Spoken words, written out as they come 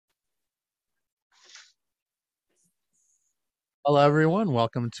Hello, everyone.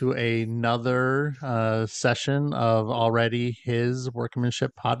 Welcome to another session of Already His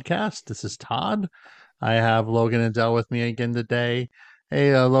Workmanship podcast. This is Todd. I have Logan and Dell with me again today.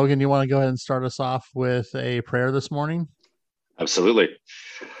 Hey, Logan, you want to go ahead and start us off with a prayer this morning? Absolutely.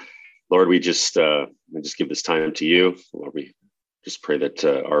 Lord, we just give this time to you. Lord, we just pray that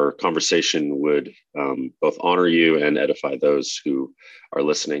our conversation would both honor you and edify those who are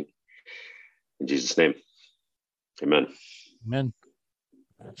listening. In Jesus' name, amen. Amen.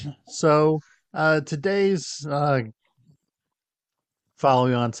 So, today's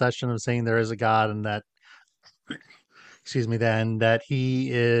following on session of saying there is a God and that, excuse me, then that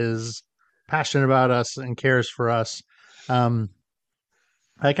He is passionate about us and cares for us. Um,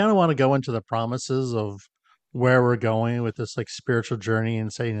 I kind of want to go into the promises of where we're going with this like spiritual journey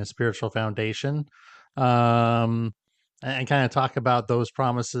and setting a spiritual foundation. Um, and kind of talk about those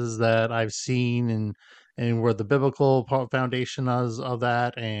promises that I've seen and where the biblical foundation is of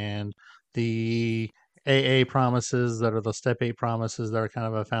that and the AA promises that are the step eight promises that are kind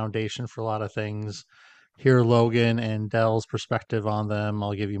of a foundation for a lot of things. Hear Logan and Dell's perspective on them.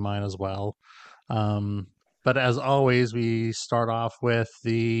 I'll give you mine as well. Um, but as always, we start off with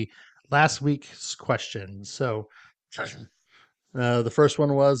the last week's question. So the first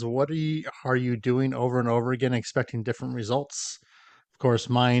one was, "What are you doing over and over again, expecting different results?" Of course,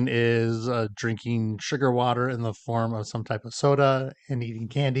 mine is drinking sugar water in the form of some type of soda and eating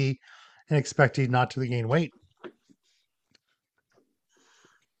candy and expecting not to gain weight.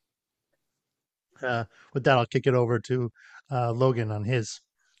 With that, I'll kick it over to Logan on his.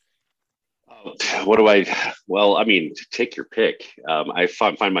 What do I? Well, I mean, take your pick. I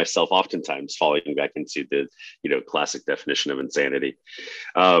find myself oftentimes falling back into the classic definition of insanity.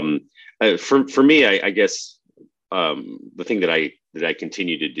 Um, for me, I guess the thing that I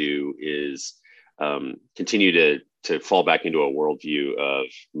continue to do is continue to fall back into a worldview of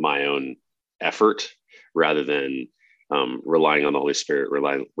my own effort rather than relying on the Holy Spirit,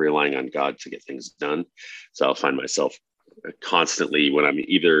 relying on God to get things done. So I'll find myself constantly when I'm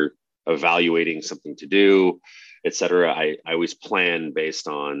either evaluating something to do, etc. I always plan based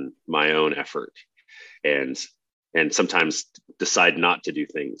on my own effort and and sometimes decide not to do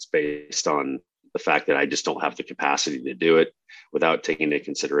things based on the fact that I just don't have the capacity to do it without taking into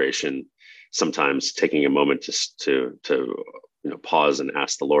consideration sometimes taking a moment to pause and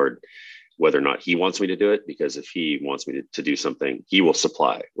ask the Lord whether or not he wants me to do it, because if he wants me to do something, he will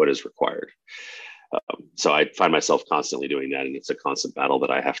supply what is required. So I find myself constantly doing that, and it's a constant battle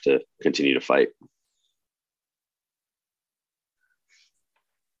that I have to continue to fight.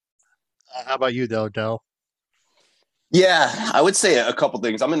 How about you, though, Dell? Yeah, I would say a couple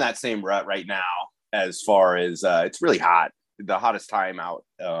things. I'm in that same rut right now as far as it's really hot. The hottest time out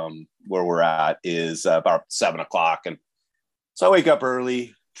where we're at is about 7 o'clock. And so I wake up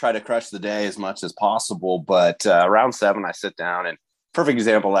early, try to crush the day as much as possible. But around 7, I sit down. And perfect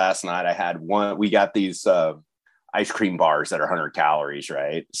example, last night I had one. We got these ice cream bars that are 100 calories,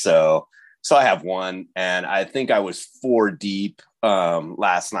 right? So I have one, and I think I was 4 deep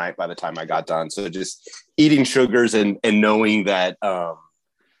last night by the time I got done. So just eating sugars and knowing that I'm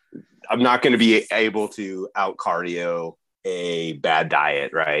not going to be able to out cardio a bad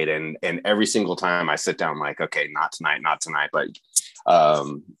diet, right? And every single time I sit down, like, okay, not tonight, not tonight. But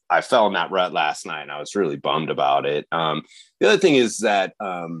I fell in that rut last night, and I was really bummed about it. The other thing is that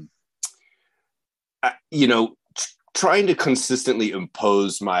trying to consistently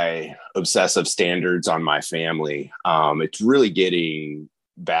impose my obsessive standards on my family. It's really getting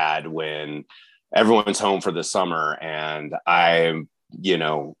bad when everyone's home for the summer and I'm,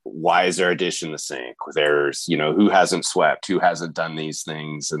 why is there a dish in the sink? There's, who hasn't swept, who hasn't done these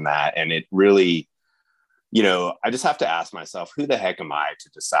things and that. And it really, I just have to ask myself, who the heck am I to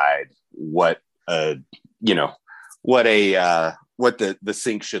decide you know, what the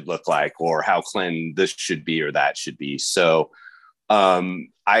sink should look like or how clean this should be or that should be. So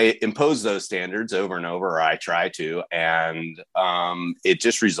I impose those standards over and over, or I try to, and it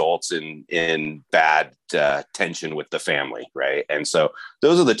just results in bad tension with the family, right? And so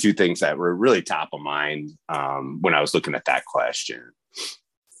those are the two things that were really top of mind when I was looking at that question.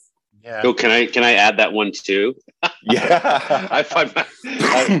 Yeah. Oh, can I add that one too? Yeah. I think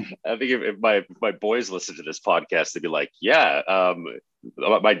if my boys listen to this podcast, they'd be like, yeah,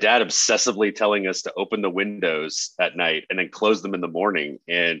 my dad obsessively telling us to open the windows at night and then close them in the morning,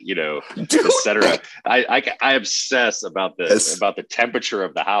 and etc. I obsess about the temperature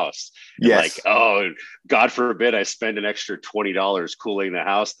of the house. And Yes. like, oh, God forbid I spend an extra $20 cooling the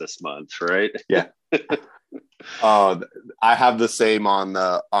house this month, right? Yeah. I have the same on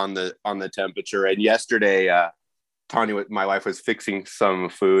the temperature. And yesterday, Tanya, my wife, was fixing some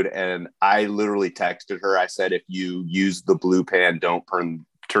food, and I literally texted her. I said, if you use the blue pan, don't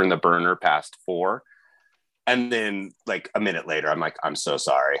turn the burner past 4. And then like a minute later, I'm like, I'm so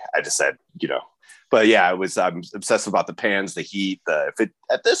sorry. I just said, but yeah, I'm obsessed about the pans, the heat, if it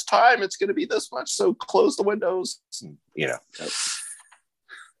at this time it's going to be this much, so close the windows.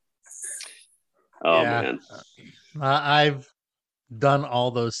 Oh Yeah, man. I've done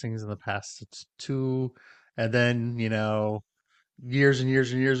all those things in the past. It's too, and then years and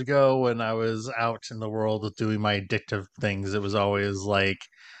years and years ago when I was out in the world doing my addictive things, it was always like,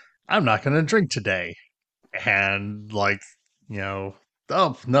 I'm not going to drink today. And like, you know,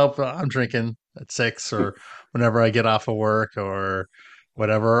 oh, nope, I'm drinking at 6 or whenever I get off of work or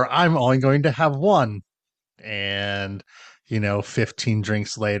whatever. I'm only going to have one. And, 15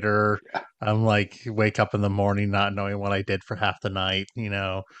 drinks later, I'm like, wake up in the morning not knowing what I did for half the night,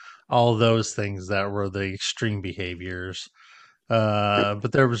 all those things that were the extreme behaviors.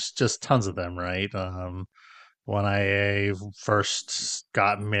 But there was just tons of them, right? When I first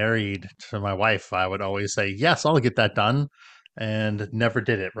got married to my wife, I would always say, yes, I'll get that done. And never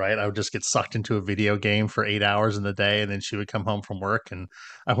did it, right? I would just get sucked into a video game for 8 hours in the day, and then she would come home from work, and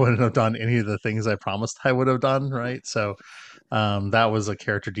I wouldn't have done any of the things I promised I would have done, right? So that was a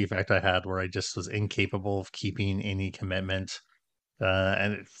character defect I had where I just was incapable of keeping any commitment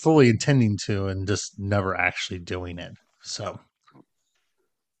and fully intending to, and just never actually doing it. So.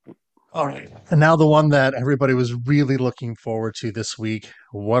 All right. And now the one that everybody was really looking forward to this week.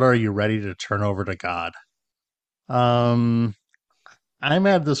 What are you ready to turn over to God? Um, I'm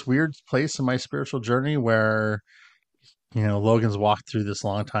at this weird place in my spiritual journey where, Logan's walked through this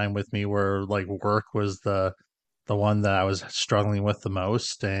long time with me where like work was the one that I was struggling with the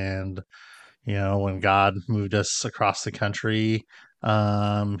most. And, when God moved us across the country,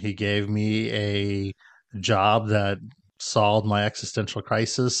 he gave me a job that solved my existential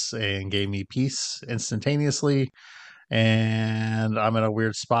crisis and gave me peace instantaneously. And I'm in a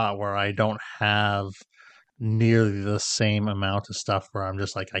weird spot where I don't have nearly the same amount of stuff where I'm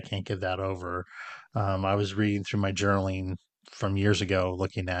just like, I can't give that over. I was reading through my journaling from years ago,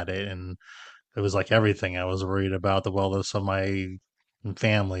 looking at it, and it was like everything. I was worried about the wellness of my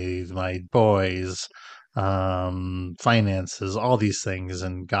family, my boys, finances, all these things.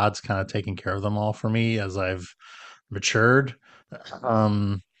 And God's kind of taking care of them all for me as I've matured.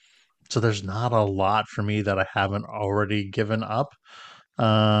 Um, so there's not a lot for me that I haven't already given up.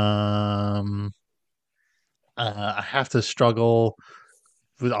 Um, I have to struggle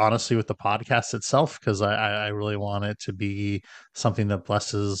with honestly with the podcast itself because I really want it to be something that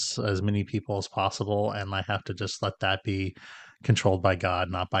blesses as many people as possible, and I have to just let that be controlled by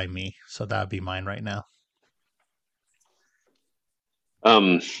God, not by me. So that'd be mine right now.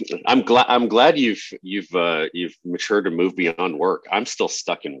 Um, I'm glad you've matured to move beyond work. I'm still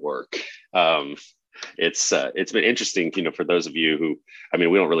stuck in work. Um, it's been interesting, for those of you who, I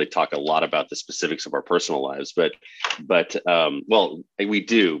mean, we don't really talk a lot about the specifics of our personal lives, but well, we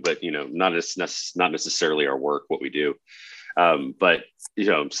do, but not necessarily our work, what we do. But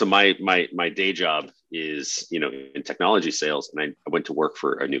so my day job is in technology sales, and I went to work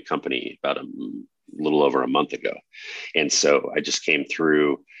for a new company about a little over a month ago, and so I just came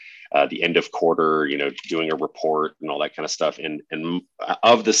through the end of quarter, doing a report and all that kind of stuff. And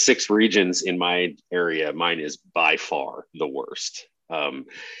of the 6 regions in my area, mine is by far the worst.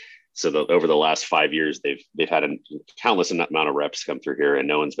 So over the last 5 years, they've had a countless amount of reps come through here, and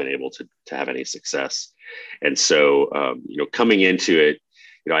no one's been able to have any success. And so, coming into it,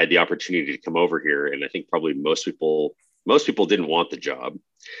 I had the opportunity to come over here, and I think probably most people didn't want the job,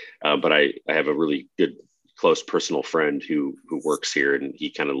 but I have a really good close personal friend who works here, and he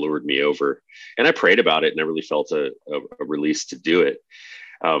kind of lured me over, and I prayed about it, and I really felt a release to do it.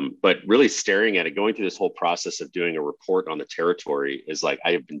 But really staring at it, going through this whole process of doing a report on the territory is like,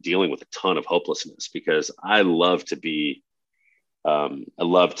 I have been dealing with a ton of hopelessness because I love to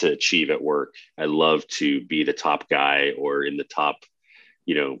achieve at work. I love to be the top guy or in the top,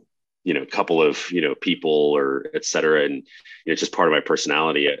 couple of, people or et cetera. And it's just part of my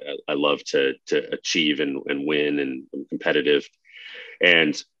personality. I love to achieve and win, and I'm competitive.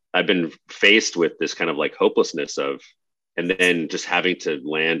 And I've been faced with this kind of like hopelessness and then just having to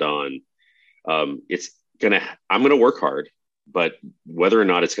land on, I'm going to work hard, but whether or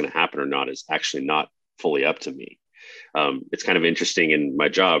not it's going to happen or not is actually not fully up to me. It's kind of interesting in my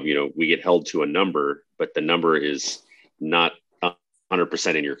job, we get held to a number, but the number is not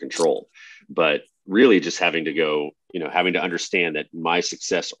 100% in your control. But really just having to understand that my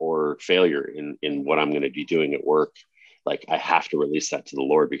success or failure in what I'm going to be doing at work like I have to release that to the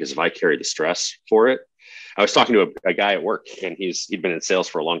Lord, because if I carry the stress for it. I was talking to a guy at work, and he'd been in sales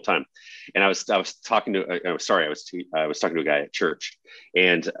for a long time, and I was talking to I was talking to a guy at church,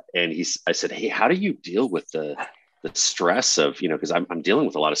 and I said, hey, how do you deal with the stress of, because I'm dealing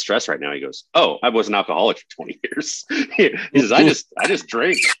with a lot of stress right now. He goes, oh, I was an alcoholic for 20 years. He says, I just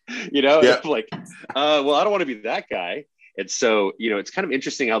drink, Yeah. like, well, I don't want to be that guy. And so, it's kind of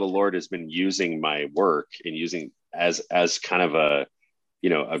interesting how the Lord has been using my work and using as kind of a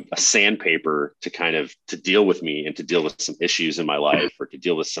sandpaper to kind of to deal with me and to deal with some issues in my life, or to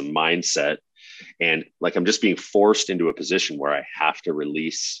deal with some mindset. And like, I'm just being forced into a position where I have to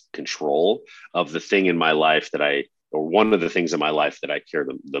release control of the thing in my life or one of the things in my life that I care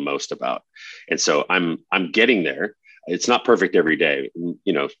the most about. And so I'm getting there. It's not perfect every day.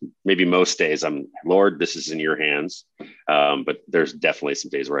 Maybe most days Lord, this is in your hands. But there's definitely some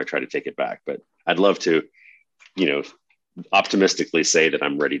days where I try to take it back, but I'd love to, optimistically say that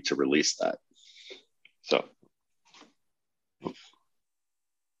I'm ready to release that. So.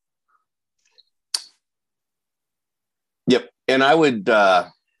 Yep. And I would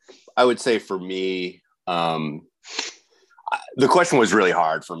say for me, the question was really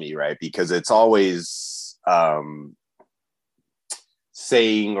hard for me, right? Because it's always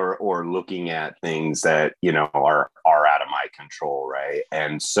saying or looking at things that, are out of my control, right?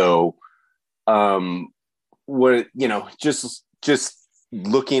 And so what, just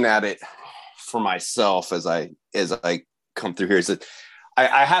looking at it for myself as I come through here is that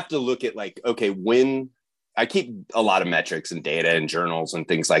I have to look at, like, okay, when I keep a lot of metrics and data and journals and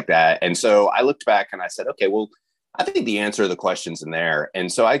things like that. And so I looked back and I said, okay, well, I think the answer to the question's in there.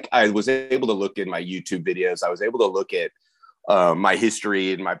 And so I was able to look in my YouTube videos. I was able to look at my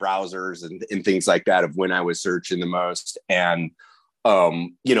history in my browsers and things like that of when I was searching the most. And,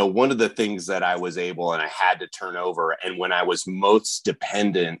 one of the things that I was able and I had to turn over, and when I was most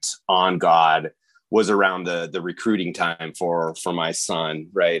dependent on God, was around the recruiting time for my son,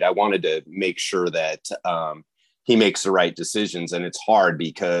 right? I wanted to make sure that he makes the right decisions. And it's hard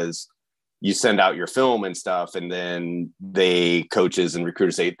because you send out your film and stuff, and then coaches and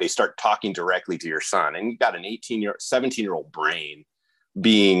recruiters, they start talking directly to your son, and you got an 17-year-old brain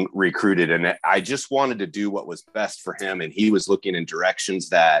being recruited. And I just wanted to do what was best for him. And he was looking in directions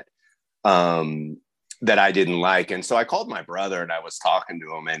that I didn't like. And so I called my brother and I was talking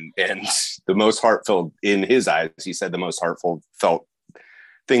to him, and the most heartfelt, in his eyes, he said the most heartfelt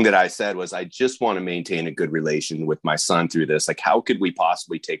thing that I said was, I just want to maintain a good relation with my son through this. Like, how could we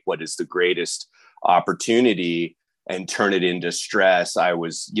possibly take what is the greatest opportunity and turn it into stress? I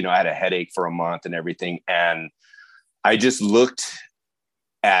was, I had a headache for a month and everything. And I just looked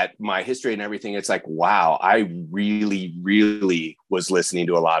at my history and everything. It's like, wow, I really, really was listening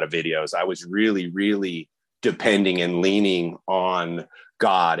to a lot of videos. I was really, really depending and leaning on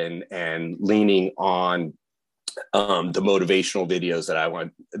God and leaning on the motivational videos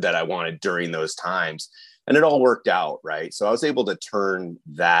that I wanted during those times. And it all worked out, right? So I was able to turn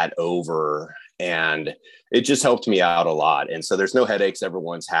that over, and it just helped me out a lot. And so there's no headaches.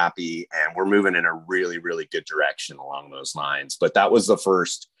 Everyone's happy, and we're moving in a really, really good direction along those lines. But that was the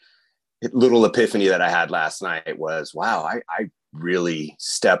first little epiphany that I had last night was, wow, I really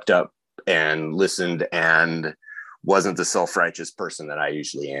stepped up and listened and wasn't the self-righteous person that I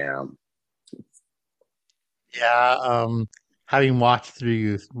usually am. Yeah, having walked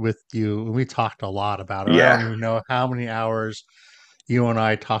through with you, we talked a lot about it. I don't Yeah. even know how many hours you and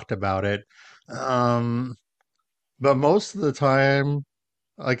I talked about it. Um, but most of the time,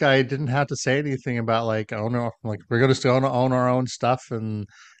 like, I didn't have to say anything about, like, oh no, like, we're gonna still own our own stuff and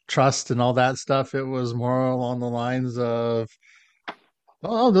trust and all that stuff. It was more along the lines of,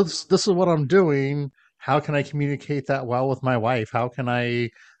 oh, this is what I'm doing. How can I communicate that well with my wife? How can I,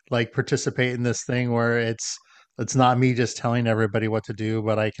 like, participate in this thing where it's not me just telling everybody what to do,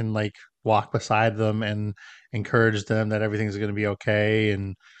 but I can, like, walk beside them and encourage them that everything's going to be okay.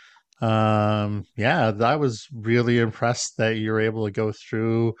 And yeah, I was really impressed that you were able to go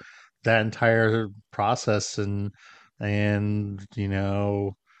through that entire process and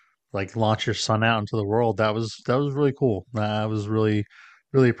like, launch your son out into the world. That was really cool. I was really,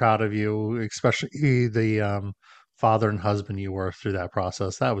 really proud of you, especially the father and husband you were through that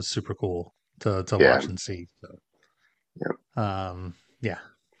process. That was super cool to Yeah. watch and see. So, Yeah. yeah.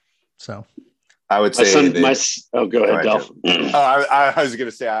 So I would My say son, that. oh, go Go ahead, ahead, Delph. Joe. Oh, I was going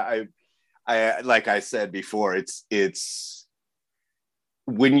to say, I, like I said before, it's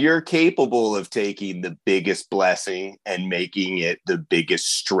when you're capable of taking the biggest blessing and making it the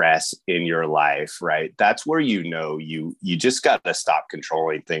biggest stress in your life, right? That's where, you just got to stop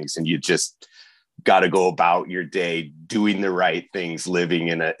controlling things, and you just got to go about your day doing the right things, living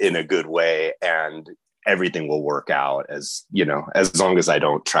in a good way, and everything will work out, as you know, as long as I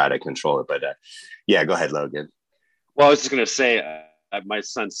don't try to control it. But yeah, go ahead, Logan. Well, I was just going to say, my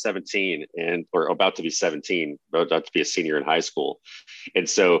son's 17 and or about to be 17, about to be a senior in high school, and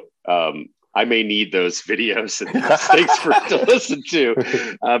so I may need those videos and those things for to listen to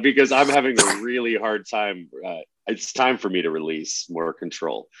because I'm having a really hard time. It's time for me to release more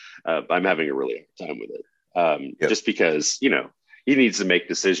control. I'm having a really hard time with it, Yep. just because he needs to make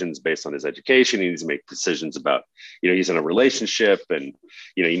decisions based on his education. He needs to make decisions about he's in a relationship, and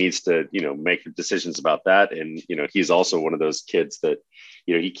he needs to make decisions about that. And he's also one of those kids that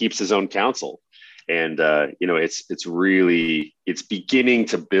he keeps his own counsel, and it's beginning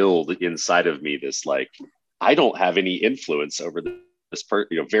to build inside of me this, like, I don't have any influence over this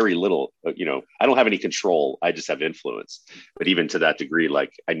very little, I don't have any control, I just have influence. But even to that degree,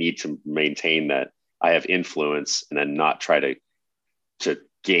 like, I need to maintain that I have influence and then not try to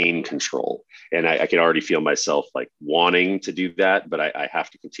gain control. And I can already feel myself like wanting to do that, but I have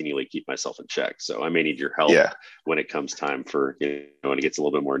to continually keep myself in check. So I may need your help Yeah. when it comes time for when it gets a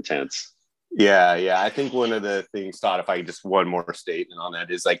little bit more intense. Yeah, yeah. I think one of the things, Todd, if I just one more statement on that,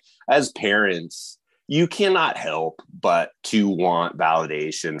 is like, as parents, you cannot help but to want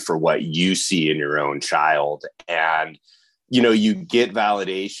validation for what you see in your own child. And, you get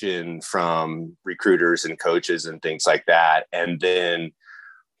validation from recruiters and coaches and things like that. And then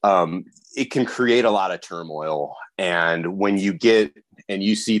it can create a lot of turmoil. And when you get and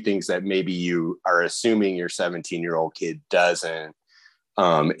you see things that maybe you are assuming your 17-year-old kid doesn't,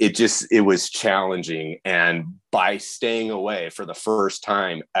 it was challenging. And by staying away for the first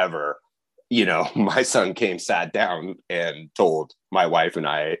time ever, my son sat down and told my wife and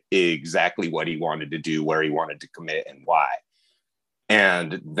I exactly what he wanted to do, where he wanted to commit, and why.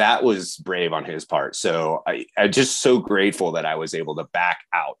 And that was brave on his part. So I'm just so grateful that I was able to back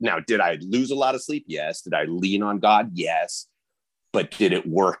out. Now, did I lose a lot of sleep? Yes. Did I lean on God? Yes. But did it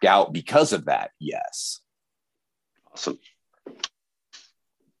work out because of that? Yes. Awesome.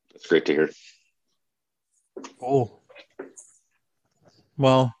 That's great to hear. Cool.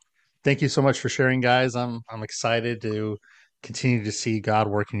 Well, thank you so much for sharing, guys. I'm excited to continue to see God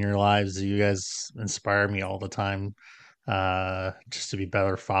work in your lives. You guys inspire me all the time, just to be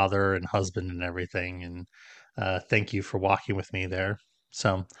better father and husband and everything. And thank you for walking with me there.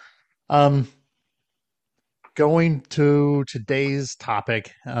 So, um, going to today's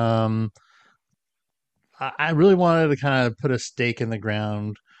topic, I really wanted to kind of put a stake in the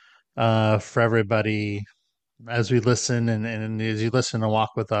ground for everybody as we listen and as you listen and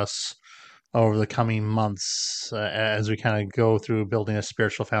walk with us over the coming months, as we kind of go through building a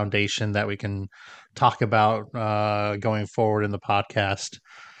spiritual foundation that we can talk about going forward in the podcast,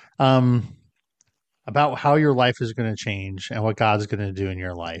 um, about how your life is going to change and what God's going to do in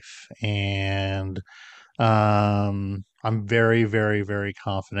your life. And I'm very, very, very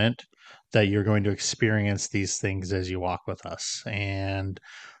confident that you're going to experience these things as you walk with us. And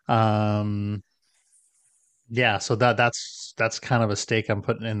um, yeah, so that's kind of a stake I'm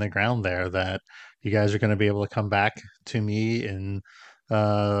putting in the ground there, that you guys are going to be able to come back to me in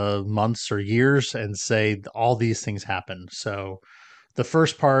months or years and say all these things happened. So the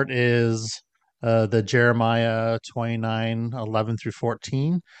first part is the Jeremiah 29:11 through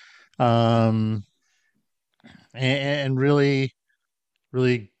 14. Um, and really,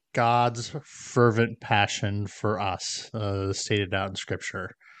 really God's fervent passion for us, stated out in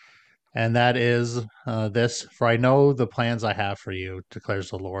Scripture. And that is this: for I know the plans I have for you, declares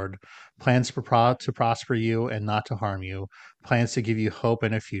the Lord, plans to prosper you and not to harm you, plans to give you hope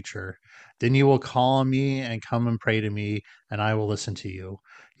and a future. Then you will call on me and come and pray to me, and I will listen to you.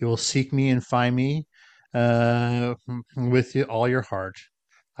 You will seek me and find me uh, with all your heart.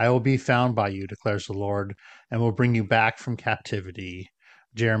 I will be found by you, declares the Lord, and will bring you back from captivity.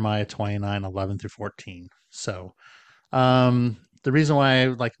 Jeremiah 29:11 through 14. So, the reason why,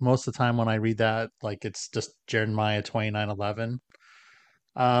 like, most of the time when I read that, like, it's just Jeremiah 29:11.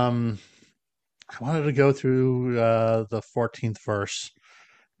 Um, I wanted to go through the 14th verse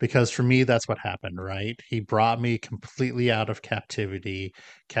because for me that's what happened, right? He brought me completely out of captivity,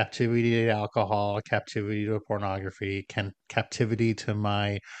 captivity to alcohol, captivity to pornography, captivity to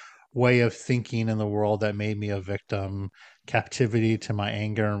my way of thinking in the world that made me a victim, captivity to my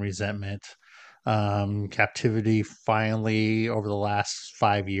anger and resentment. Captivity finally over the last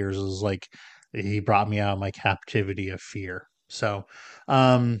 5 years is like he brought me out of my captivity of fear. So,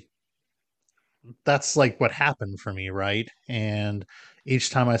 um, that's like what happened for me, right? And each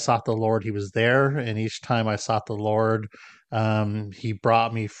time I sought the Lord, He was there, and each time I sought the Lord, He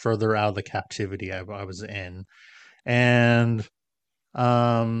brought me further out of the captivity I was in. And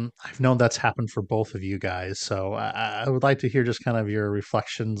I've known that's happened for both of you guys, so I would like to hear just kind of your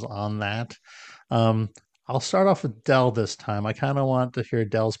reflections on that. Um, I'll start off with Dell this time. I kind of want to hear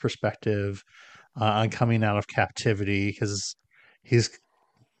Dell's perspective on coming out of captivity because he's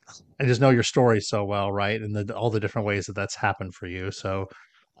I just know your story so well, right? And all the different ways that that's happened for you. So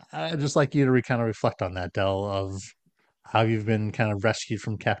I'd just like you to kind of reflect on that, Dell, of how you've been kind of rescued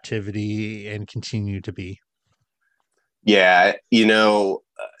from captivity and continue to be. Yeah,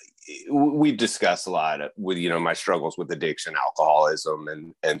 we've discussed a lot with my struggles with addiction, alcoholism,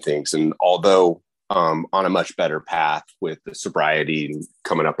 and things. And although on a much better path with the sobriety,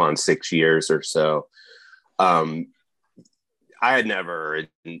 coming up on 6 years or so, um, I had never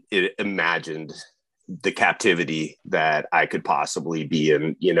imagined the captivity that I could possibly be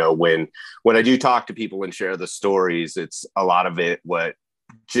in. When I do talk to people and share the stories, it's a lot of it. What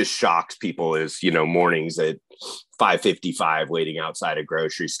just shocks people is, mornings at 5:55 waiting outside a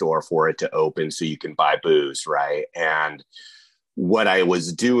grocery store for it to open so you can buy booze, right? And what I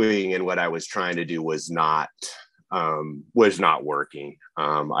was doing and what I was trying to do was not working.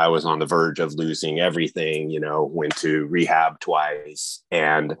 I was on the verge of losing everything, went to rehab twice.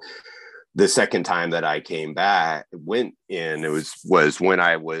 And the second time that I went in, it was when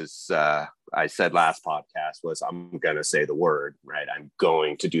I said last podcast was, I'm going to say the word, right? I'm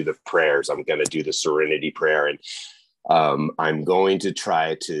going to do the prayers. I'm going to do the serenity prayer. And I'm going to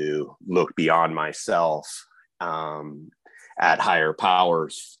try to look beyond myself, at higher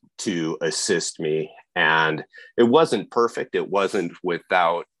powers to assist me. And it wasn't perfect. It wasn't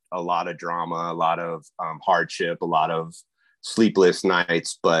without a lot of drama, a lot of hardship, a lot of sleepless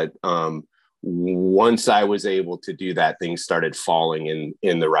nights. But once I was able to do that, things started falling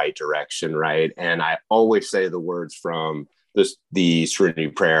in the right direction, right? And I always say the words from the serenity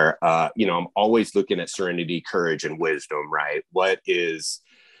prayer. I'm always looking at serenity, courage, and wisdom, right?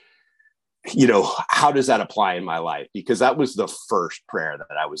 How does that apply in my life? Because that was the first prayer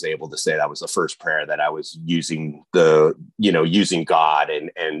that I was able to say. That was the first prayer that I was using using God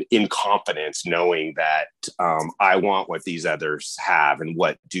and in confidence, knowing that I want what these others have. And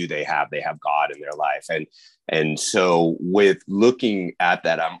what do they have? They have God in their life. And so with looking at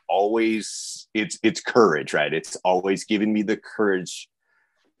that, I'm always, it's courage, right? It's always giving me the courage,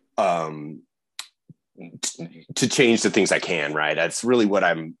 to change the things I can, right? That's really what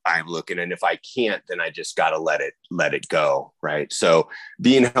I'm looking. And if I can't, then I just got to let it go. Right. So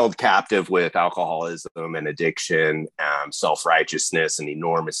being held captive with alcoholism and addiction, self-righteousness and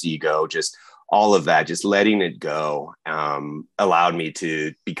enormous ego, just all of that, just letting it go, allowed me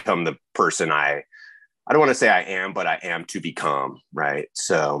to become the person I don't want to say I am, but I am to become. Right.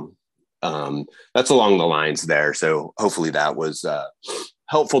 So, that's along the lines there. So hopefully that was,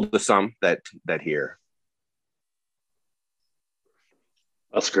 helpful to some that hear.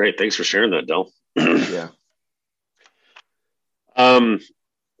 That's great. Thanks for sharing that, Del. Yeah.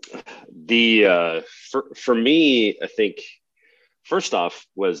 For me, I think first off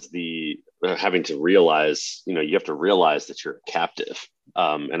was the having to realize, you have to realize that you're a captive.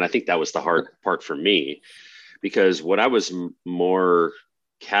 And I think that was the hard part for me, because what I was more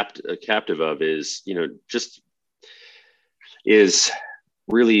captive of is, just is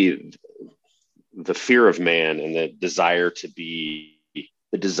really the fear of man and the desire to be the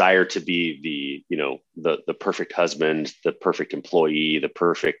perfect husband, the perfect employee, the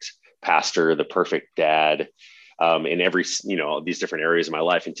perfect pastor, the perfect dad, in every, these different areas of my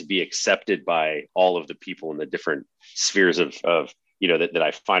life, and to be accepted by all of the people in the different spheres of that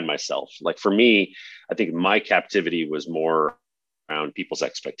I find myself. Like for me, I think my captivity was more around people's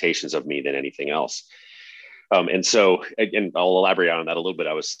expectations of me than anything else. And so, and I'll elaborate on that a little bit.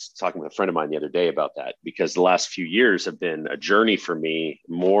 I was talking with a friend of mine the other day about that, because the last few years have been a journey for me,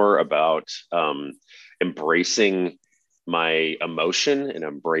 more about embracing my emotion and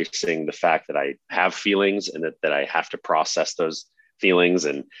embracing the fact that I have feelings and that I have to process those feelings.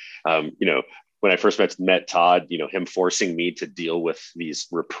 And, when I first met Todd, him forcing me to deal with these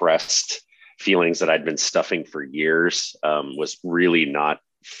repressed feelings that I'd been stuffing for years, was really not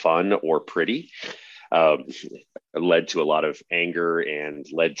fun or pretty. Led to a lot of anger and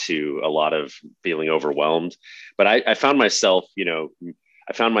led to a lot of feeling overwhelmed. But I found myself, in a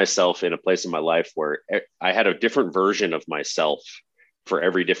place in my life where I had a different version of myself for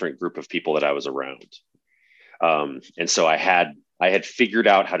every different group of people that I was around. And so I had figured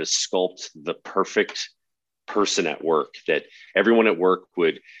out how to sculpt the perfect person at work, that everyone at work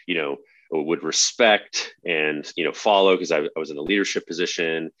would, would respect and, follow, because I was in a leadership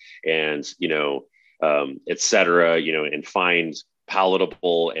position, and, et cetera, and find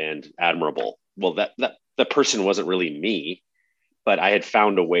palatable and admirable. Well, that person wasn't really me, but I had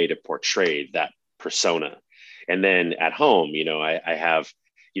found a way to portray that persona. And then at home, I have,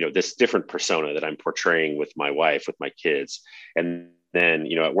 this different persona that I'm portraying with my wife, with my kids. And then,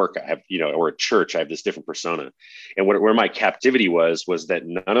 at work, I have, or at church, I have this different persona. And where my captivity was that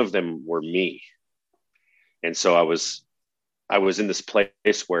none of them were me. And so I was in this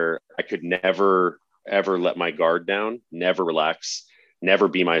place where I could never, ever let my guard down, never relax, never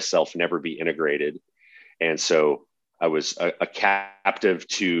be myself, never be integrated. And so I was a captive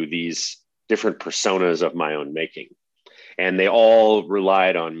to these different personas of my own making. And they all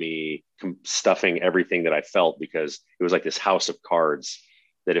relied on me stuffing everything that I felt, because it was like this house of cards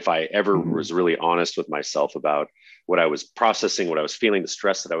that if I ever was really honest with myself about what I was processing, what I was feeling, the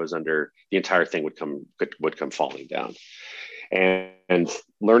stress that I was under, the entire thing would come falling down. And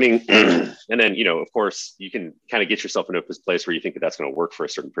learning, and then, of course, you can kind of get yourself into a place where you think that that's going to work for a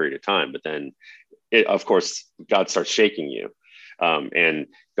certain period of time, but then of course, God starts shaking you. And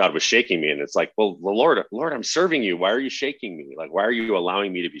God was shaking me, and it's like, well, Lord, I'm serving you. Why are you shaking me? Like, why are you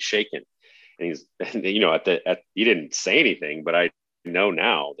allowing me to be shaken? And he didn't say anything, but I know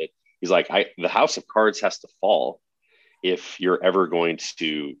now that he's like, the house of cards has to fall if you're ever going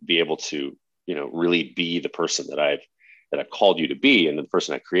to be able to, really be the person that I've called you to be, and the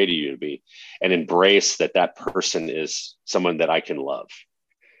person I created you to be, and embrace that person is someone that I can love.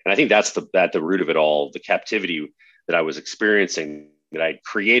 And I think that's the root of it all. The captivity that I was experiencing, that I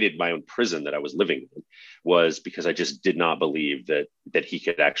created my own prison that I was living in, was because I just did not believe that he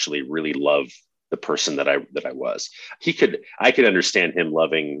could actually really love the person that I was. I could understand him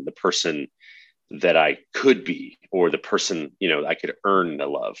loving the person that I could be, or the person, I could earn the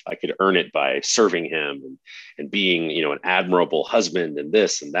love. I could earn it by serving him and being, an admirable husband and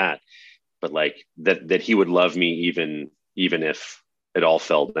this and that. But like that he would love me even if it all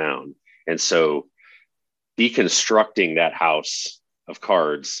fell down. And so deconstructing that house of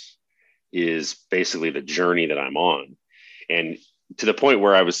cards is basically the journey that I'm on. And to the point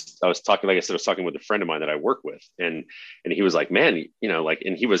where I was talking, like I said, I was talking with a friend of mine that I work with, and he was like, man,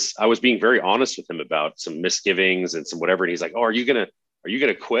 I was being very honest with him about some misgivings and some whatever. And he's like, oh, are you going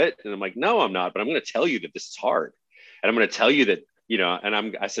to quit? And I'm like, no, I'm not, but I'm going to tell you that this is hard. And I'm going to tell you that,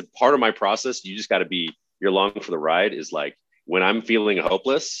 I said, part of my process, you just got to be, you're along for the ride, is like, when I'm feeling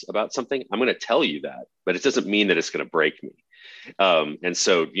hopeless about something, I'm going to tell you that, but it doesn't mean that it's going to break me. And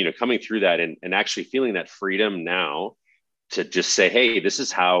so, coming through that and actually feeling that freedom now to just say, hey, this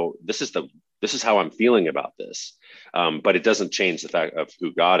is how I'm feeling about this. But it doesn't change the fact of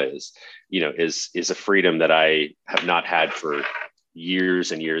who God is a freedom that I have not had for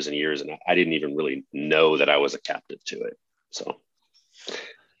years and years and years. And I didn't even really know that I was a captive to it. So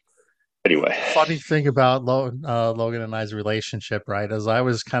anyway. Funny thing about Logan and I's relationship, right, is I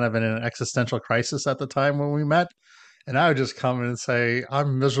was kind of in an existential crisis at the time when we met. And I would just come in and say,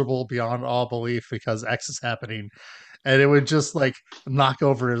 I'm miserable beyond all belief because X is happening. And it would just like knock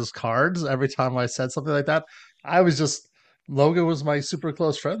over his cards every time I said something like that. Logan was my super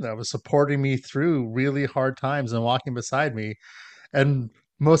close friend that was supporting me through really hard times and walking beside me. And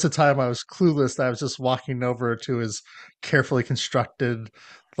most of the time I was clueless that I was just walking over to his carefully constructed,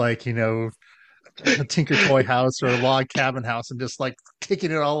 like, a Tinker Toy house or a log cabin house and just like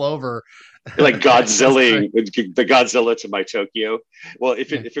kicking it all over. Like Godzilla, the Godzilla to my Tokyo. Well,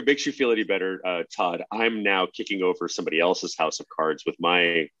 if it makes you feel any better, Todd, I'm now kicking over somebody else's house of cards with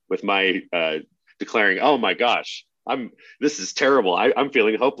my declaring, oh my gosh, this is terrible. I'm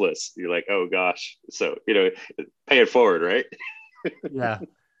feeling hopeless. You're like, oh gosh. So, pay it forward, right? Yeah.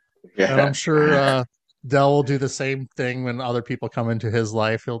 Yeah. And I'm sure Dell will do the same thing when other people come into his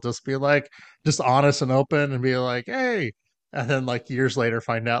life. He'll just be like, just honest and open and be like, hey. And then like years later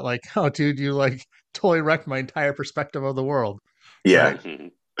find out like, oh dude, you like totally wrecked my entire perspective of the world. Yeah.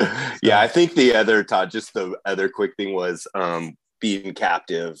 Right. Yeah. So I think the other, Todd, just the other quick thing was being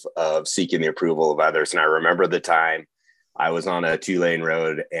captive of seeking the approval of others. And I remember the time I was on a 2-lane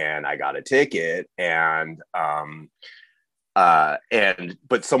road and I got a ticket,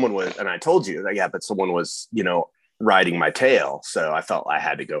 but someone was, and I told you that, yeah, but someone was, riding my tail. So I felt I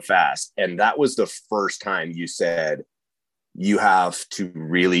had to go fast. And that was the first time you said, you have to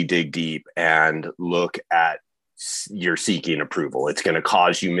really dig deep and look at you're seeking approval. It's going to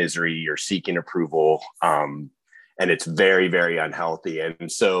cause you misery. You're seeking approval. And it's very, very unhealthy.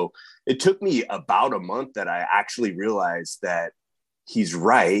 And so it took me about a month that I actually realized that he's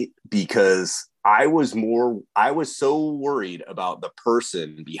right, because I was so worried about the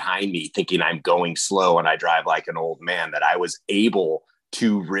person behind me thinking I'm going slow and I drive like an old man that I was able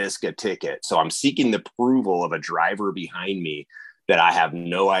to risk a ticket. So I'm seeking the approval of a driver behind me that I have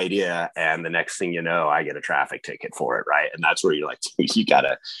no idea. And the next thing you know, I get a traffic ticket for it. Right. And that's where you're like, you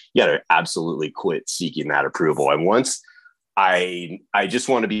gotta absolutely quit seeking that approval. And once I just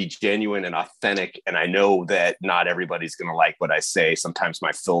want to be genuine and authentic, and I know that not everybody's going to like what I say. Sometimes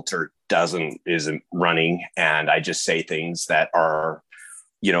my filter isn't running, and I just say things that are,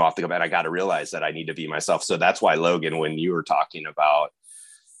 off the bat. I got to realize that I need to be myself. So that's why, Logan, when you were talking about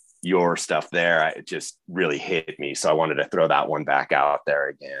your stuff there, it just really hit me. So I wanted to throw that one back out there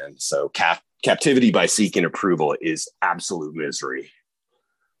again. So captivity by seeking approval is absolute misery.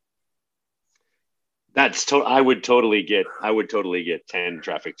 I would totally get 10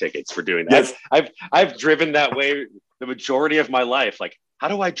 traffic tickets for doing that. Yes. I've driven that way the majority of my life. Like, how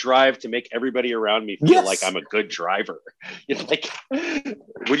do I drive to make everybody around me feel like I'm a good driver? Like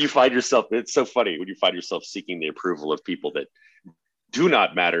when you find yourself, it's so funny when you find yourself seeking the approval of people that do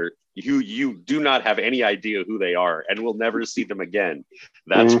not matter. You do not have any idea who they are and will never see them again.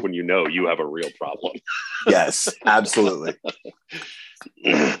 That's when you know you have a real problem. Yes, absolutely.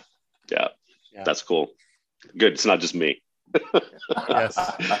 Yeah. That's cool. Good. It's not just me. Yes.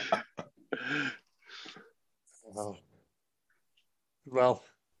 Well,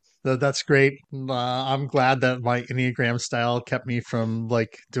 that's great. I'm glad that my Enneagram style kept me from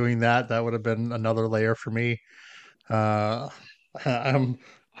like doing that. That would have been another layer for me. Uh, I'm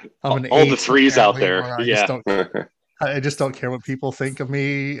an All the eight threes out apparently, there. where Yeah. I just don't care what people think of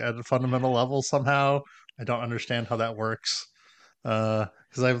me at a fundamental level. Somehow, I don't understand how that works. Because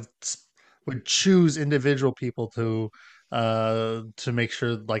I would choose individual people to make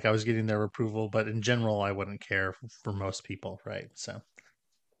sure like I was getting their approval, but in general, I wouldn't care for most people, right? So.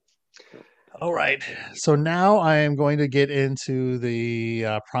 All right. So now I am going to get into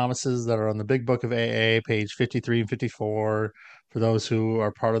the promises that are on the Big Book of AA, page 53 and 54, for those who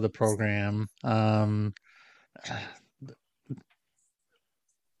are part of the program.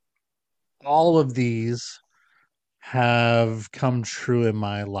 All of these have come true in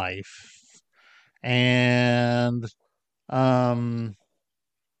my life. And um,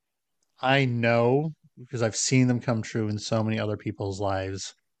 I know because I've seen them come true in so many other people's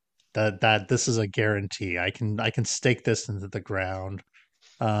lives that this is a guarantee. I can stake this into the ground.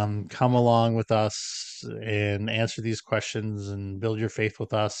 Come along with us and answer these questions and build your faith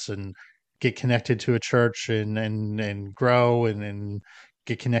with us and get connected to a church and grow and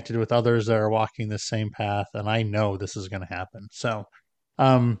get connected with others that are walking the same path. And I know this is going to happen. So,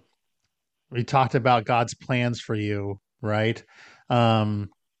 um, we talked about God's plans for you, right? Um,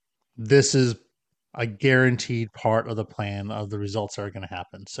 this is a guaranteed part of the plan of the results that are going to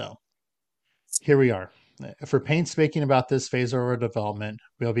happen. So, here we are. If we're painstaking about this phase of our development,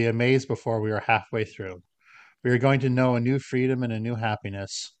 we'll be amazed before we are halfway through. We are going to know a new freedom and a new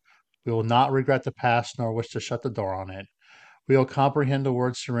happiness. We will not regret the past nor wish to shut the door on it. We will comprehend the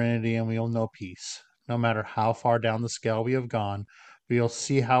word serenity and we will know peace. No matter how far down the scale we have gone, we will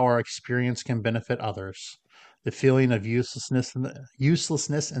see how our experience can benefit others. The feeling of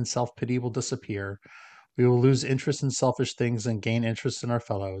uselessness and self pity will disappear. We will lose interest in selfish things and gain interest in our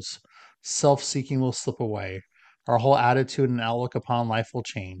fellows. Self seeking will slip away. Our whole attitude and outlook upon life will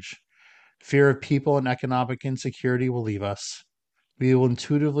change. Fear of people and economic insecurity will leave us. We will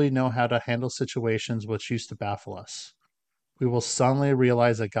intuitively know how to handle situations which used to baffle us. We will suddenly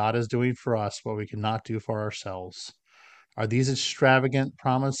realize that God is doing for us what we cannot do for ourselves. Are these extravagant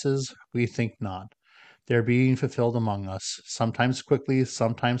promises? We think not. They are being fulfilled among us, sometimes quickly,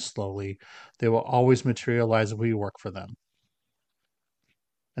 sometimes slowly. They will always materialize if we work for them.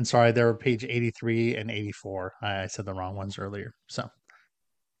 And sorry, they were page 83 and 84. I said the wrong ones earlier. So,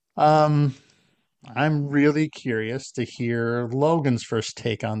 um, I'm really curious to hear Logan's first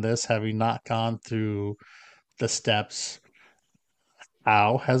take on this, having not gone through the steps.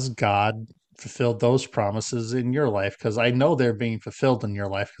 How has God fulfilled those promises in your life? Because I know they're being fulfilled in your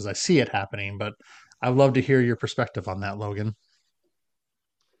life because I see it happening, but I'd love to hear your perspective on that, Logan.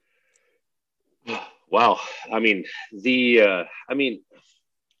 Wow. I mean,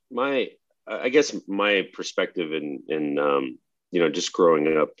 my, I guess my perspective in just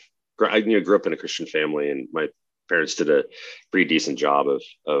growing up, I grew up in a Christian family, and my parents did a pretty decent job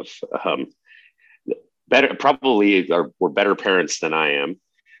of were better parents than I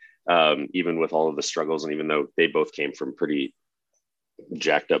am, even with all of the struggles, and even though they both came from pretty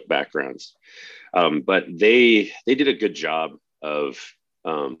jacked up backgrounds, but they did a good job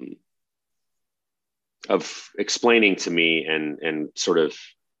um, of explaining to me and sort of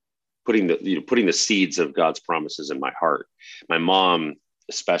putting the seeds of God's promises in my heart. My mom,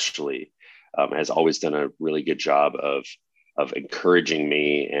 especially, has always done a really good job of encouraging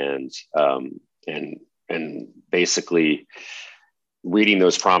me and basically reading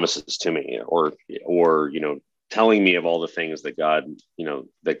those promises to me, or telling me of all the things that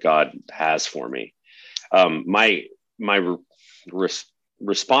God has for me. My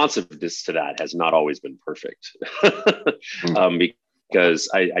responsiveness to that has not always been perfect. Because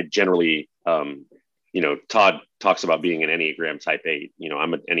I generally, Todd talks about being an Enneagram type 8.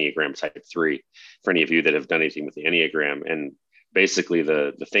 I'm an Enneagram type 3 for any of you that have done anything with the Enneagram. And basically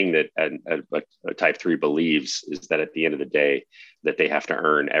the thing that a type 3 believes is that at the end of the day, that they have to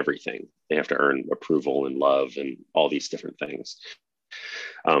earn everything. They have to earn approval and love and all these different things.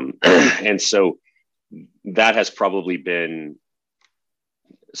 And so that has probably been,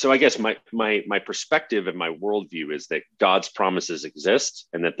 so I guess my perspective and my worldview is that God's promises exist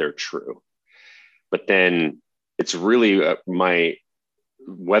and that they're true. But then it's really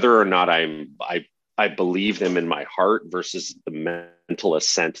whether or not I believe them in my heart versus the mental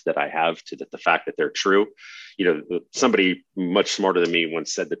assent that I have to the fact that they're true. Somebody much smarter than me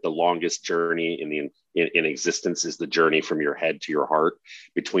once said that the longest journey in existence is the journey from your head to your heart,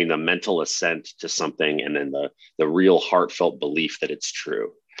 between the mental assent to something and then the real heartfelt belief that it's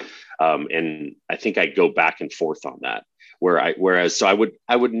true. And I think I go back and forth on that. So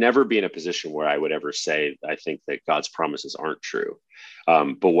I would never be in a position where I would ever say I think that God's promises aren't true.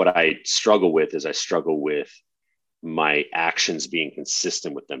 But what I struggle with is my actions being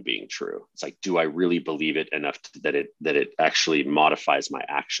consistent with them being true. It's like, do I really believe it enough that it actually modifies my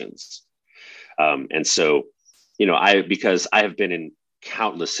actions? And so, because I have been in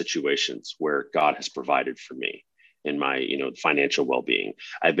countless situations where God has provided for me in my, financial well-being.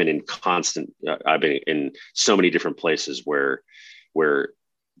 I've been in so many different places where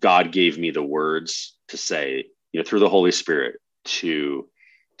God gave me the words to say, through the Holy Spirit, to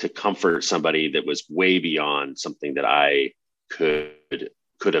comfort somebody that was way beyond something that I could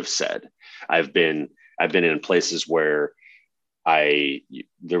have said. I've been in places where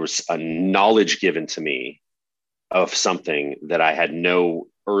there was a knowledge given to me of something that I had no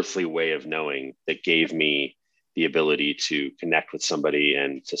earthly way of knowing, that gave me the ability to connect with somebody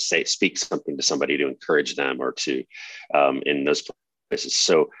and to speak something to somebody, to encourage them, or to in those places.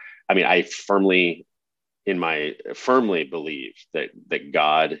 So, I mean, I firmly believe that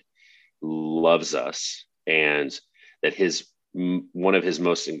God loves us, and that one of his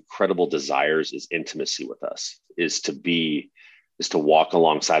most incredible desires is intimacy with us, is to walk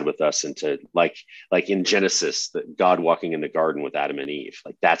alongside with us, and to like in Genesis, that God walking in the garden with Adam and Eve,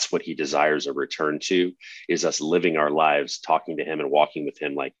 like that's what he desires a return to, is us living our lives talking to him and walking with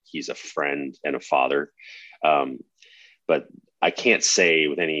him like he's a friend and a father. But I can't say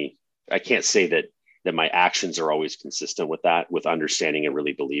that my actions are always consistent with that, with understanding and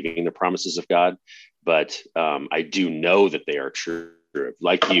really believing the promises of God. But I do know that they are true.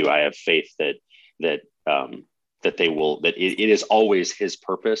 Like you, I have faith that it is always his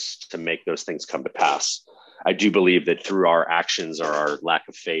purpose to make those things come to pass. I do believe that through our actions or our lack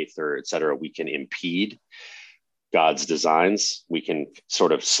of faith, or et cetera, we can impede God's designs. We can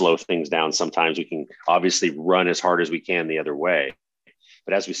sort of slow things down. Sometimes we can obviously run as hard as we can the other way.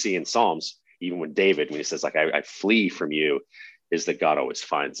 But as we see in Psalms, even when he says, like, I flee from you, is that God always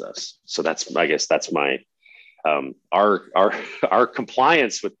finds us. So I guess that's my, our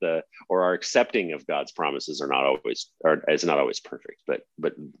compliance with or our accepting of God's promises is not always perfect,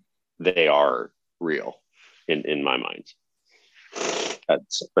 but they are real in my mind.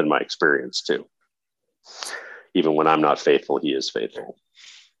 That's been my experience too. Even when I'm not faithful, he is faithful.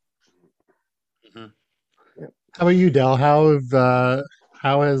 Mm-hmm. How about you, Del?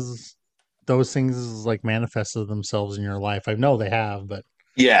 How has those things like manifested themselves in your life? I know they have, but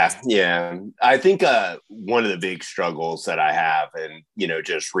yeah. I think one of the big struggles that I have, and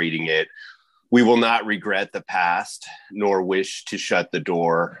just reading it, we will not regret the past, nor wish to shut the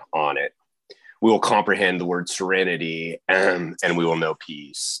door on it. We will comprehend the word serenity, and we will know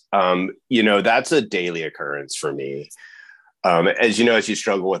peace. That's a daily occurrence for me. As you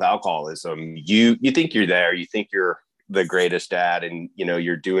struggle with alcoholism, you think you're there, you think you're the greatest dad, and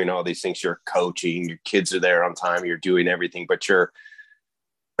you're doing all these things, you're coaching, your kids are there on time, you're doing everything, but you're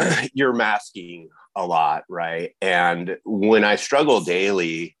masking a lot, right? And when I struggle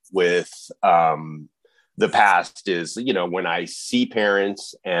daily with the past is, when I see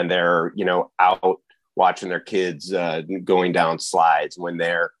parents and they're, out watching their kids going down slides, when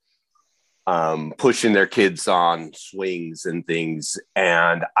they're pushing their kids on swings and things.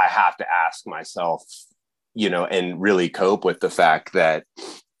 And I have to ask myself, and really cope with the fact that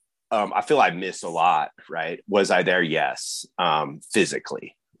I feel I miss a lot, right? Was I there? Yes,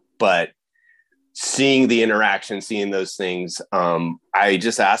 physically, but seeing the interaction, seeing those things, I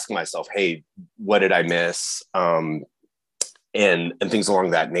just ask myself, hey, what did I miss? And things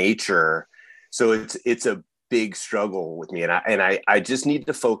along that nature. So it's a big struggle with me, and I just need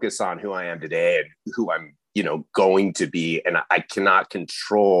to focus on who I am today and who I'm going to be, and I cannot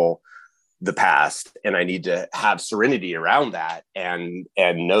control the past, and I need to have serenity around that and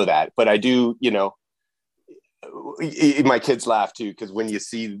know that. But I do, my kids laugh too, because when you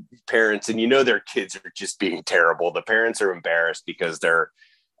see parents and their kids are just being terrible, the parents are embarrassed because they're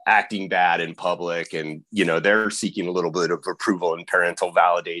acting bad in public, and they're seeking a little bit of approval and parental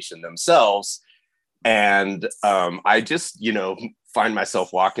validation themselves. And I just find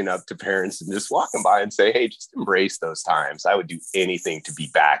myself walking up to parents and just walking by and say, hey, just embrace those times. I would do anything to be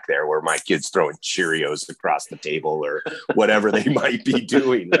back there where my kids throwing Cheerios across the table or whatever they might be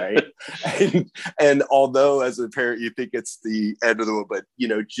doing, right? And although as a parent you think it's the end of the world, but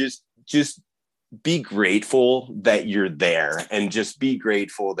just be grateful that you're there, and just be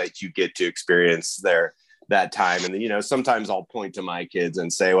grateful that you get to experience that time. And then, sometimes I'll point to my kids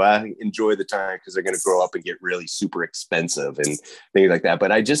and say, well, enjoy the time, because they're going to grow up and get really super expensive and things like that.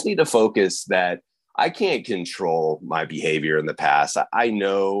 But I just need to focus that I can't control my behavior in the past. I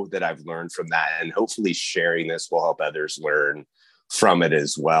know that I've learned from that, and hopefully sharing this will help others learn from it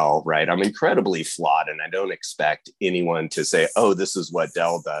as well, right? I'm incredibly flawed, and I don't expect anyone to say, oh, this is what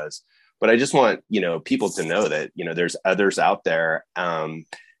Dell does. But I just want, people to know that, there's others out there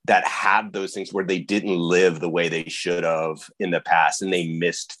that have those things where they didn't live the way they should have in the past, and they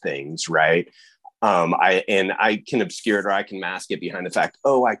missed things, right? I can obscure it, or I can mask it behind the fact,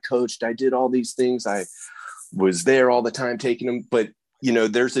 oh, I coached, I did all these things, I was there all the time taking them. But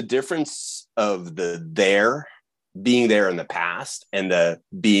there's a difference of being there in the past and the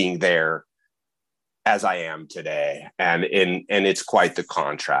being there as I am today. And it's quite the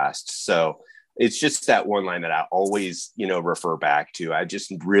contrast. So it's just that one line that I always, refer back to. I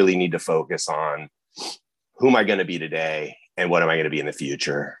just really need to focus on who am I going to be today and what am I going to be in the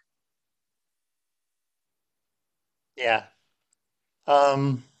future. Yeah.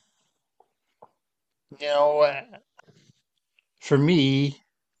 Um, you know, uh, for me,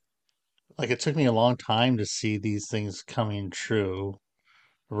 like it took me a long time to see these things coming true,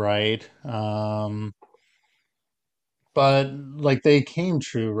 right? But like they came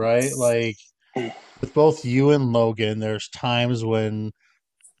true, right? Like with both you and Logan, there's times when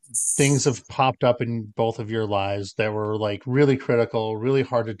things have popped up in both of your lives that were like really critical, really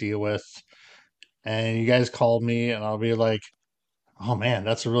hard to deal with. And you guys called me, and I'll be like, oh man,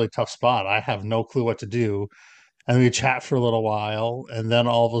 that's a really tough spot. I have no clue what to do. And we chat for a little while, and then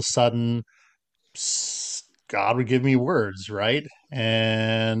all of a sudden, God would give me words, right?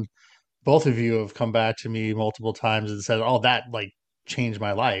 And both of you have come back to me multiple times and said, oh, that like changed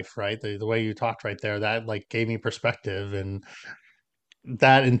my life, right? The way you talked right there, that like gave me perspective, and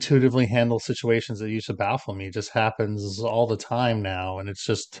that intuitively handles situations that used to baffle me just happens all the time now. And it's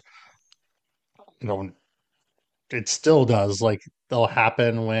just, you know, it still does. Like they'll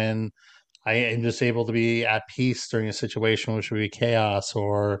happen when I am just able to be at peace during a situation which would be chaos,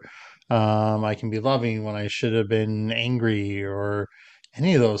 or I can be loving when I should have been angry, or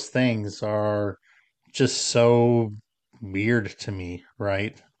any of those things are just so weird to me,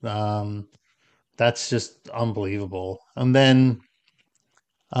 right? That's just unbelievable. And then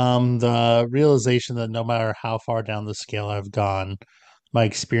the realization that no matter how far down the scale I've gone, my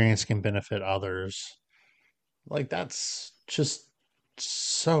experience can benefit others. Like that's just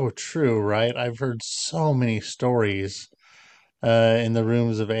so true, right? I've heard so many stories in the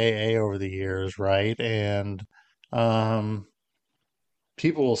rooms of AA over the years, right? And um,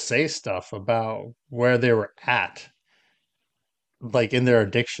 people will say stuff about where they were at, like in their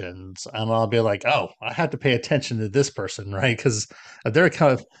addictions, and I'll be like, oh, I have to pay attention to this person, right? Because if they're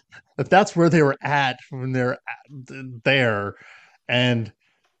kind of if that's where they were at when there, and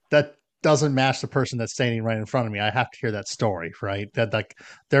that doesn't match the person that's standing right in front of me, I have to hear that story, right? That like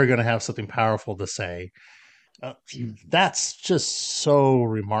they're going to have something powerful to say. Uh, that's just so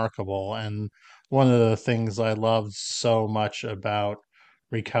remarkable, and one of the things I loved so much about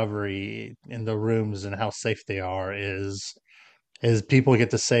recovery in the rooms and how safe they are is people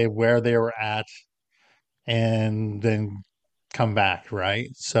get to say where they were at and then come back, right?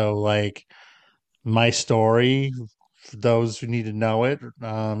 So like my story, for those who need to know it,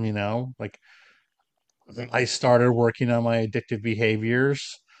 like I started working on my addictive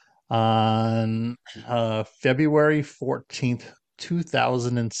behaviors on February 14th,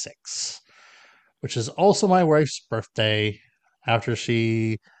 2006, which is also my wife's birthday after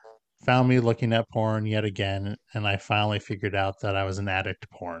she found me looking at porn yet again, and I finally figured out that I was an addict to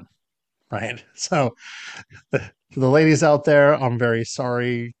porn. Right. So, the ladies out there, I'm very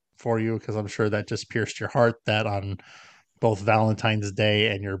sorry for you because I'm sure that just pierced your heart that on both Valentine's Day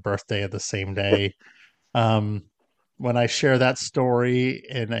and your birthday at the same day. Um, when I share that story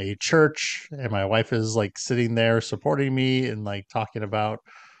in a church and my wife is like sitting there supporting me and like talking about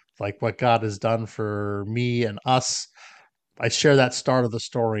like what God has done for me and us, I share that start of the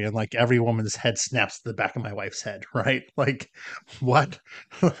story and like every woman's head snaps to the back of my wife's head, right? Like, what?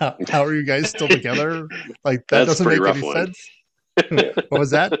 How are you guys still together? Like, that That's a doesn't pretty make rough any one. sense. What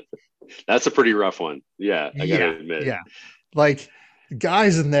was that? That's a pretty rough one. Yeah, I gotta Yeah, admit. yeah. Like,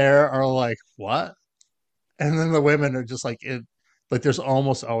 guys in there are like, what? And then the women are just like, it, like, there's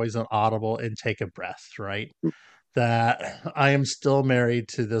almost always an audible intake of breath, right? That I am still married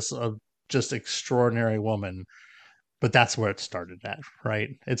to this just extraordinary woman, but that's where it started at, right?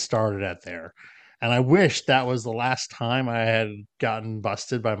 It started at there. And I wish that was the last time I had gotten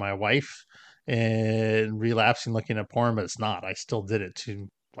busted by my wife and relapsing looking at porn, but it's not. I still did it two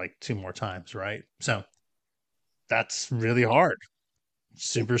more times, right? So that's really hard.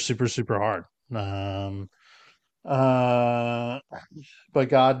 Super, super, super hard. Uh but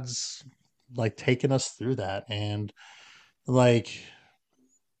God's like taken us through that, and like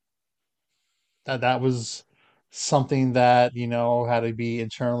that was something that, had to be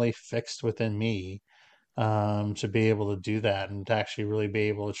internally fixed within me, to be able to do that and to actually really be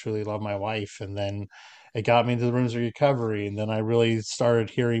able to truly love my wife. And then it got me into the rooms of recovery. And then I really started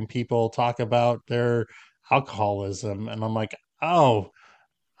hearing people talk about their alcoholism. And I'm like, oh,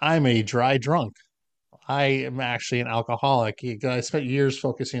 I'm a dry drunk. I am actually an alcoholic. I spent years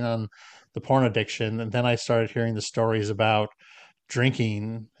focusing on the porn addiction. And then I started hearing the stories about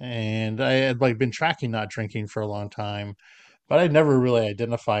drinking. And I had like been tracking not drinking for a long time, but I never really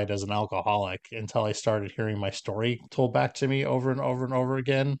identified as an alcoholic until I started hearing my story told back to me over and over and over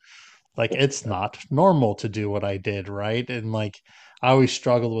again. Like, it's not normal to do what I did, right? And like, I always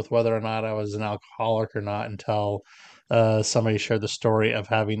struggled with whether or not I was an alcoholic or not until somebody shared the story of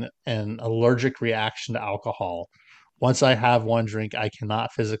having an allergic reaction to alcohol. Once I have one drink, I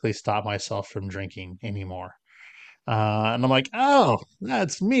cannot physically stop myself from drinking anymore. And I'm like, oh,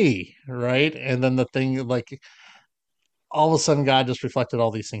 that's me, right? And then the thing, like, all of a sudden God just reflected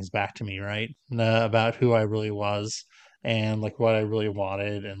all these things back to me, right? About who I really was and like what I really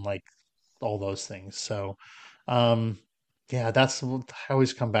wanted and like all those things. So, um, yeah, I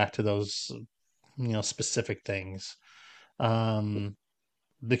always come back to those, specific things, um,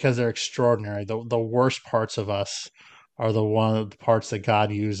 because they're extraordinary. The worst parts of us are the parts that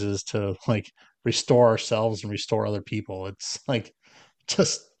God uses to like restore ourselves and restore other people. It's like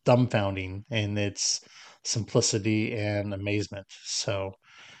just dumbfounding in its simplicity and amazement. So,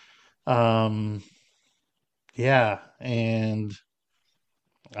 um, yeah, and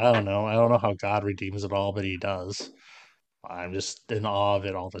I don't know. I don't know how God redeems it all, but He does. I'm just in awe of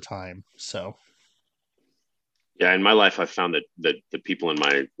it all the time. So, Yeah, in my life, I've found that the people in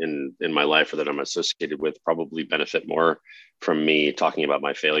my life or that I'm associated with probably benefit more from me talking about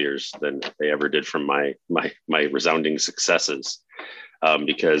my failures than they ever did from my resounding successes.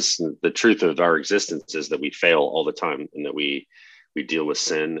 Because the truth of our existence is that we fail all the time, and that we deal with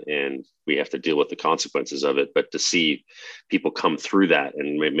sin and we have to deal with the consequences of it. But to see people come through that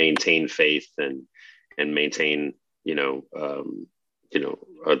and maintain faith and maintain, you know, you know,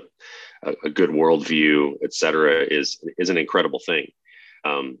 a good worldview, et cetera, is an incredible thing.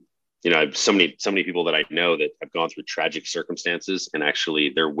 Um, I've so many people that I know that have gone through tragic circumstances, and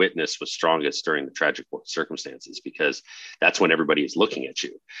actually their witness was strongest during the tragic circumstances, because that's when everybody is looking at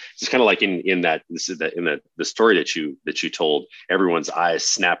you. It's kind of like in that this is in the story that you told. Everyone's eyes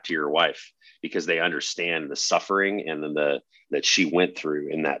snap to your wife because they understand the suffering and then the that she went through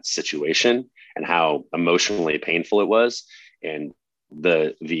in that situation and how emotionally painful it was, and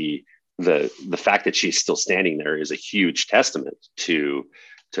the fact that she's still standing there is a huge testament to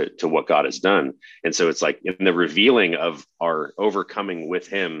what God has done. And so it's like in the revealing of our overcoming with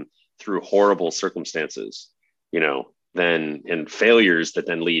Him through horrible circumstances, then and failures that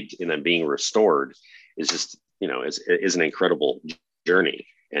then lead in them being restored is just is an incredible journey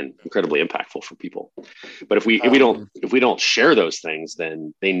and incredibly impactful for people. But um, if we don't share those things,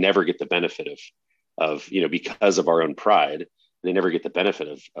 then they never get the benefit of because of our own pride, they never get the benefit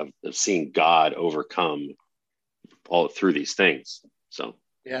of seeing God overcome all through these things. So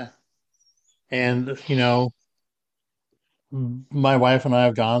yeah. And, my wife and I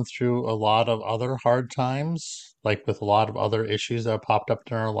have gone through a lot of other hard times, like with a lot of other issues that have popped up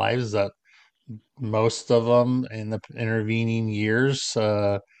in our lives that most of them in the intervening years,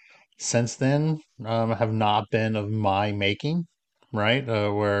 since then have not been of my making, right?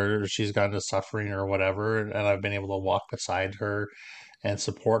 Where she's gone to suffering or whatever, and I've been able to walk beside her and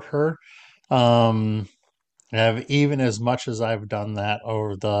support her. Um, have even as much as I've done that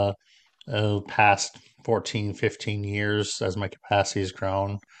over the past 14, 15 years as my capacity has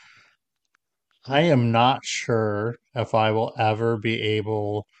grown, I am not sure if I will ever be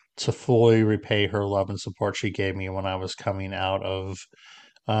able to fully repay her love and support she gave me when I was coming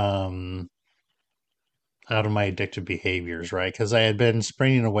um, out of my addictive behaviors, right? Because I had been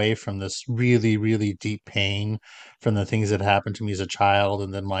springing away from this really, really deep pain from the things that happened to me as a child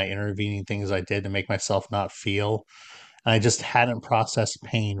and then my intervening things I did to make myself not feel. I just hadn't processed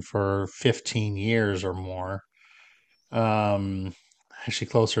pain for 15 years or more. Um, Actually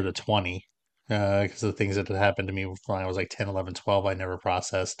closer to 20. Because the things that had happened to me when I was like 10, 11, 12, I never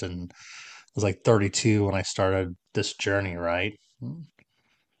processed. And I was like 32 when I started this journey, right?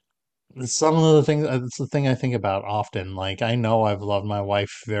 Some of the things, it's the thing I think about often. Like, I know I've loved my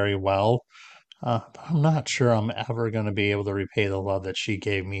wife very well, but I'm not sure I'm ever going to be able to repay the love that she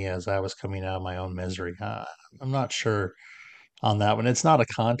gave me as I was coming out of my own misery. I'm not sure on that one. It's not a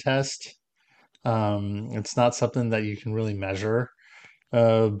contest. It's not something that you can really measure.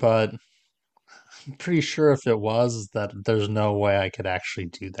 But I'm pretty sure if it was, that there's no way I could actually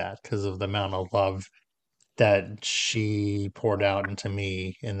do that because of the amount of love that she poured out into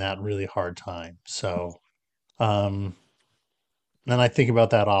me in that really hard time. So, um, and I think about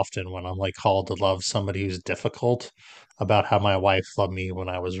that often when I'm like called to love somebody who's difficult, about how my wife loved me when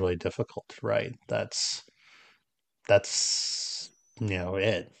I was really difficult, right? That's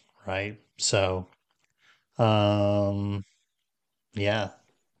it, right? So, um, yeah.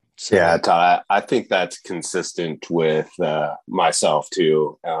 Yeah, So Todd, I think that's consistent with myself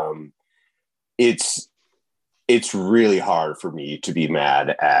too. It's it's really hard for me to be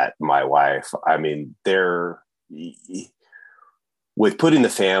mad at my wife. I mean, they're with putting the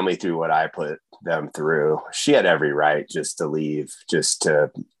family through what I put them through. She had every right just to leave, just to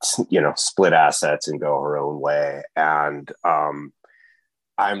split assets and go her own way. And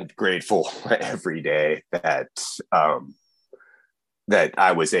I'm grateful every day um, that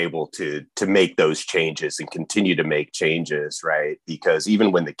I was able to make those changes and continue to make changes, right? Because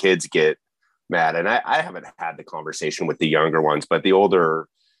even when the kids get mad, and I haven't had the conversation with the younger ones, but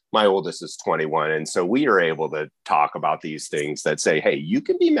my oldest is 21, and so we are able to talk about these things that say, hey, you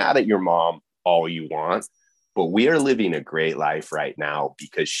can be mad at your mom all you want, but we are living a great life right now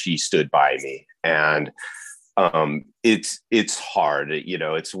because she stood by me. And it's hard,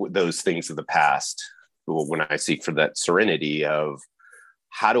 it's those things of the past when I seek for that serenity of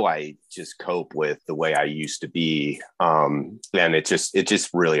how do I just cope with the way I used to be? And it's just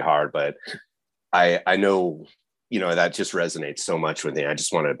really hard, but I know, that just resonates so much with me. I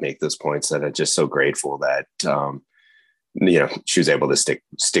just want to make those points that I'm just so grateful that, she was able to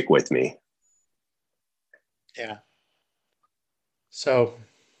stick with me. yeah. So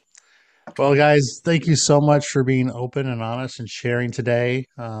well, guys, thank you so much for being open and honest and sharing today.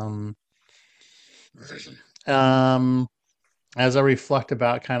 Um, as I reflect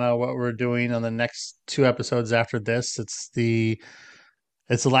about kind of what we're doing on the next two episodes after this, it's the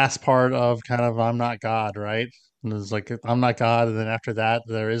last part of kind of I'm not God, right? And it's like I'm not God, and then after that,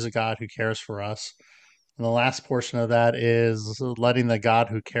 there is a God who cares for us. And the last portion of that is letting the God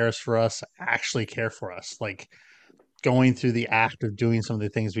who cares for us actually care for us, like going through the act of doing some of the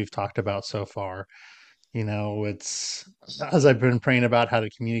things we've talked about so far. It's as I've been praying about how to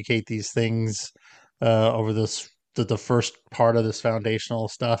communicate these things over the first part of this foundational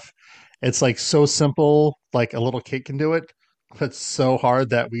stuff. It's like so simple, like a little kid can do it, but so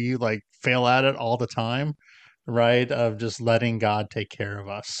hard that we like fail at it all the time, right? Of just letting God take care of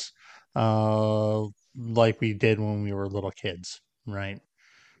us, uh, like we did when we were little kids, right?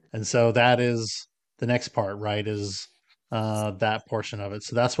 And so that is the next part, right? Is that portion of it.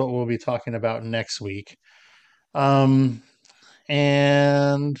 So that's what we'll be talking about next week. Um,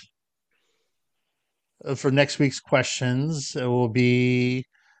 and for next week's questions, it will be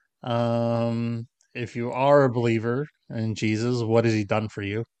um, if you are a believer in Jesus, what has he done for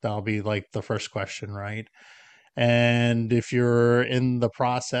you? That'll be like the first question, right? And if you're in the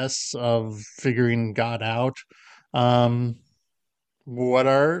process of figuring God out, um, what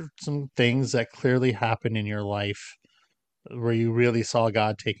are some things that clearly happened in your life where you really saw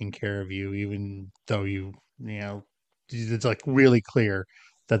God taking care of you, even though it's like really clear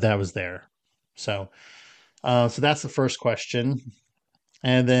that that was there. So, so that's the first question,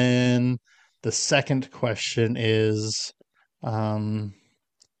 and then the second question is, um,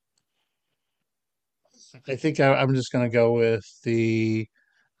 I think I'm just going to go with the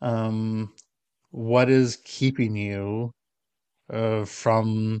um, what is keeping you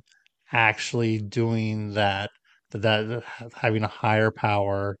from actually doing that having a higher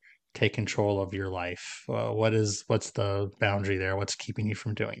power take control of your life? What's the boundary there? What's keeping you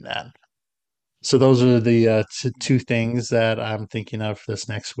from doing that? So those are the two things that I'm thinking of this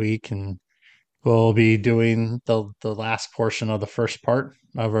next week, and we'll be doing the last portion of the first part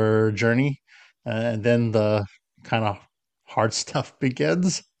of our journey, and then the kind of hard stuff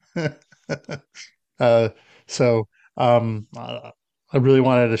begins. uh, so I really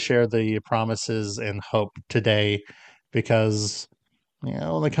wanted to share the promises and hope today because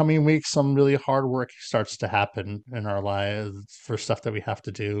in the coming weeks, some really hard work starts to happen in our lives for stuff that we have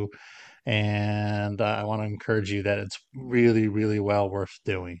to do, and I want to encourage you that it's really, really well worth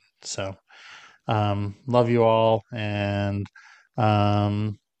doing. So. Love you all, and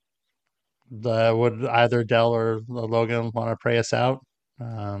um, would either Dell or Logan want to pray us out?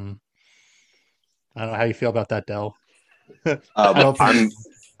 Um, I don't know how you feel about that, Dell. I don't think.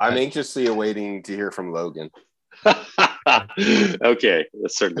 I'm I, anxiously awaiting to hear from Logan. Okay,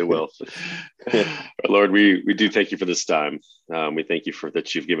 that certainly will. Lord, we do thank you for this time. We thank you for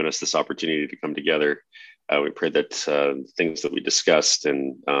that you've given us this opportunity to come together. We pray that things that we discussed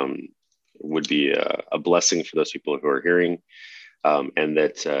and would be a blessing for those people who are hearing, and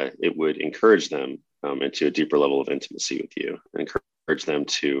that it would encourage them into a deeper level of intimacy with you, and encourage them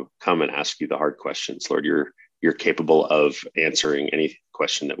to come and ask you the hard questions. Lord, you're capable of answering any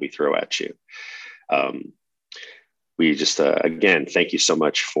question that we throw at you. We just again thank you so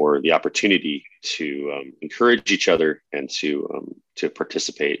much for the opportunity to encourage each other and to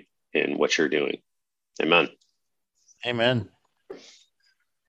participate in what you're doing. Amen. Amen.